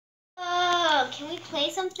can we play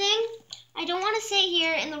something? I don't want to sit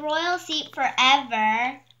here in the royal seat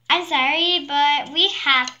forever. I'm sorry, but we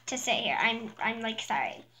have to sit here. I'm like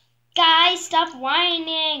sorry. Guys, stop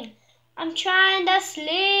whining. I'm trying to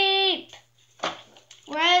sleep.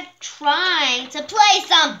 We're trying to play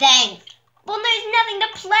something. Well, there's nothing to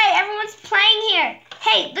play. Everyone's playing here.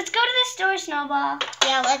 Hey, let's go to the store, Snowball.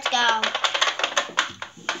 Yeah, let's go.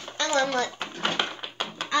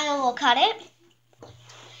 I will cut it.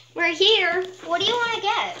 We're here. What do you want to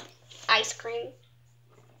get? Ice cream.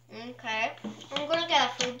 Okay. I'm going to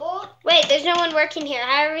get a food bowl. Wait, there's no one working here.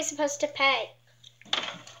 How are we supposed to pay?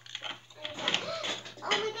 Oh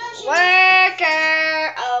my gosh.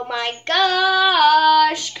 Worker. Oh my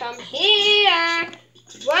gosh. Come here.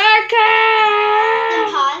 Worker.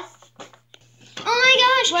 Then pause. Oh my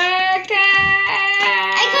gosh. Worker.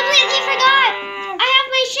 I completely forgot. I have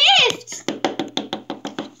my shift.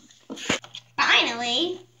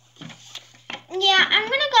 Finally. Yeah, I'm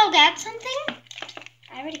going to go get something.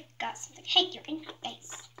 I already got something. Hey, you're in my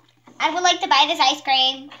face. I would like to buy this ice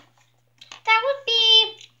cream. That would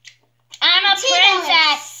be... I'm a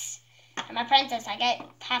princess. I'm a princess. I get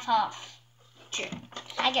half off. True.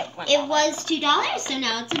 I get $1. It was $2, so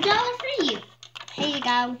now it's $1 for you. Here you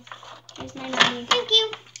go. Here's my money. Thank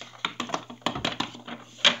you.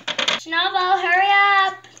 Snowball, hurry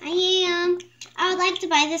up. I am. I would like to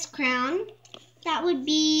buy this crown. That would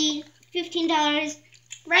be $15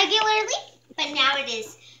 regularly, but now it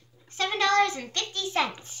is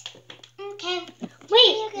 $7.50. Okay.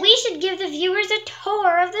 Wait, we should give the viewers a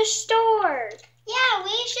tour of the store. Yeah,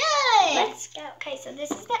 we should. Let's go. Okay, so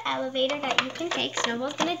this is the elevator that you can take.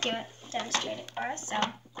 Snowball's going to demonstrate it for us. So,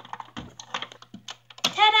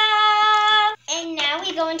 ta-da! And now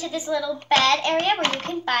we go into this little bed area where you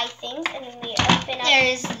can buy things, and then we open up.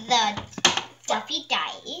 There's the Fluffy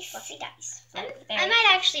Dice. Fluffy Dice. I might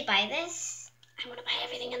actually buy this. I want to buy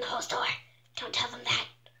everything in the whole store. Don't tell them that.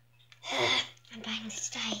 I'm buying this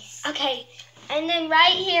dice. Okay, and then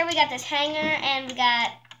right here we got this hanger, and we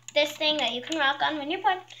got this thing that you can rock on when you're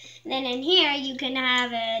bored. And then in here you can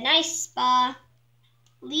have a nice spa,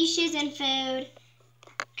 leashes and food,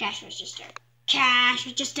 cash register. Cash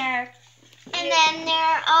register. And then there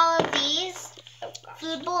are all of these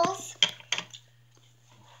food bowls.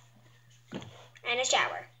 And a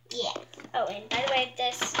shower. Yeah. Oh, and by the way,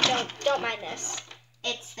 this, don't mind this.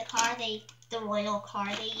 It's the car the royal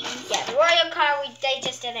car they use. Yeah, the royal car, they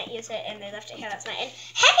just didn't use it and they left it here last night. And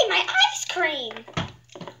hey, my ice cream!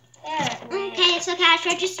 There, okay, so cash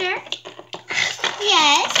register.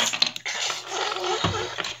 Yes.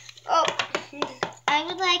 Oh, I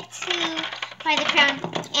would like to buy the crown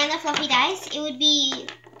and the fluffy dice. It would be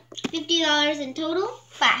 $50 in total,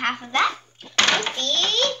 but half of that would be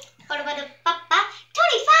 $25.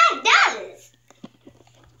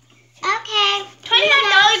 Okay.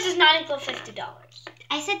 $25 does not equal $50.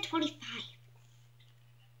 I said 25.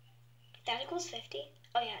 That equals 50?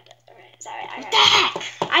 Oh yeah, it does. Alright, sorry.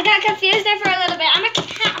 I got confused there for a little bit. I'm a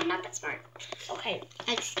cat. I'm not that smart. Okay.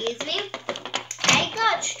 Excuse me. I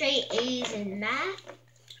got straight A's in math,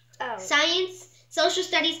 science, social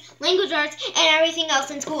studies, language arts, and everything else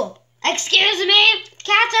in school. Excuse me?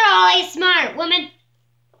 Cats are always smart, woman.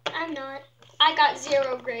 I'm not. I got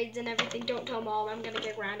 0 grades and everything. Don't tell Mom. I'm going to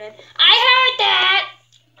get grounded. I heard that.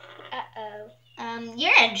 Uh-oh.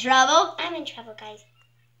 You're in trouble. I'm in trouble, guys.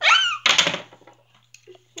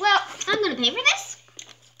 Well, I'm going to pay for this.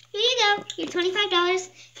 Here you go. Your $25.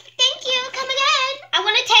 Thank you. Come again. I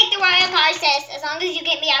want to take the royal car, sis, as long as you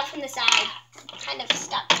get me out from the side. I'm kind of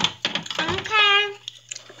stuck. Okay.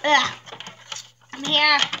 Ugh. I'm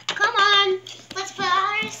here. Come on. Let's put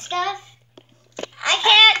all our stuff. I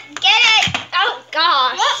can't get it. Oh,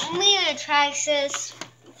 gosh. Let me try, sis.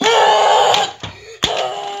 There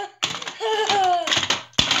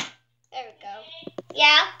we go.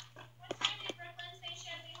 Yeah?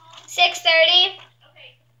 6:30.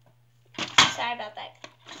 Okay. Sorry about that.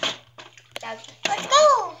 Let's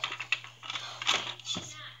go.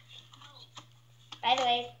 By the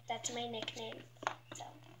way, that's my nickname. So,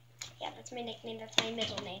 yeah, that's my nickname. That's my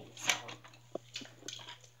middle name. So.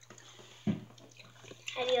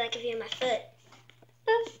 How do you like a view of my foot?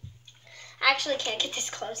 Boop. I actually can't get this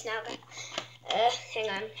close now, but hang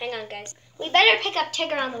on, guys. We better pick up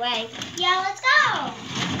Tigger on the way. Yeah, let's go.